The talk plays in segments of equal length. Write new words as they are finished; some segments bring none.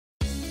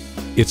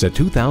It's a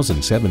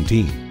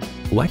 2017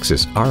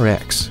 Lexus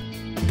RX.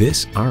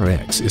 This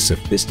RX is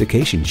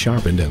sophistication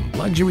sharpened and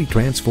luxury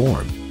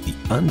transformed. The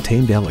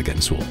untamed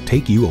elegance will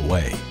take you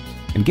away.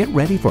 And get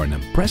ready for an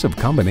impressive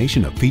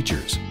combination of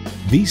features: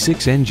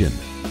 V6 engine,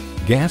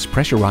 gas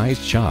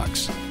pressurized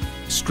shocks,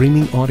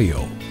 streaming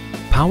audio,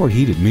 power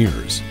heated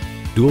mirrors,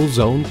 dual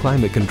zone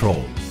climate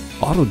control,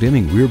 auto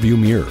dimming rear view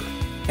mirror,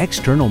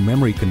 external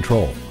memory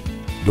control,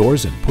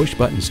 doors and push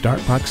button start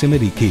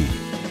proximity key,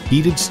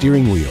 heated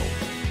steering wheel,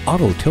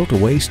 auto tilt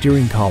away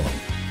steering column,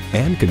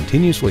 and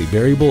continuously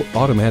variable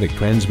automatic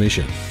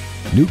transmission.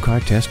 New Car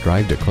Test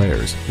Drive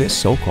declares this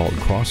so-called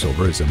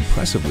crossover is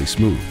impressively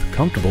smooth,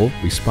 comfortable,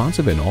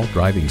 responsive in all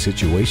driving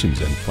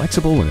situations, and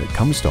flexible when it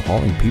comes to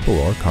hauling people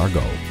or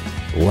cargo.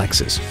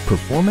 Lexus,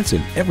 performance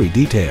in every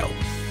detail.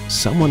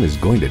 Someone is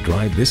going to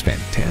drive this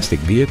fantastic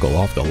vehicle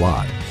off the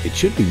lot. It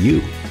should be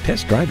you.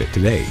 Test drive it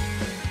today.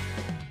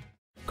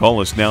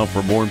 Call us now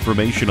for more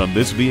information on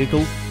this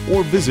vehicle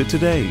or visit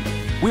today.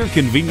 We're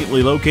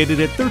conveniently located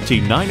at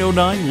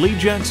 13909 Lee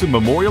Jackson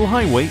Memorial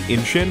Highway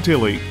in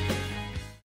Chantilly.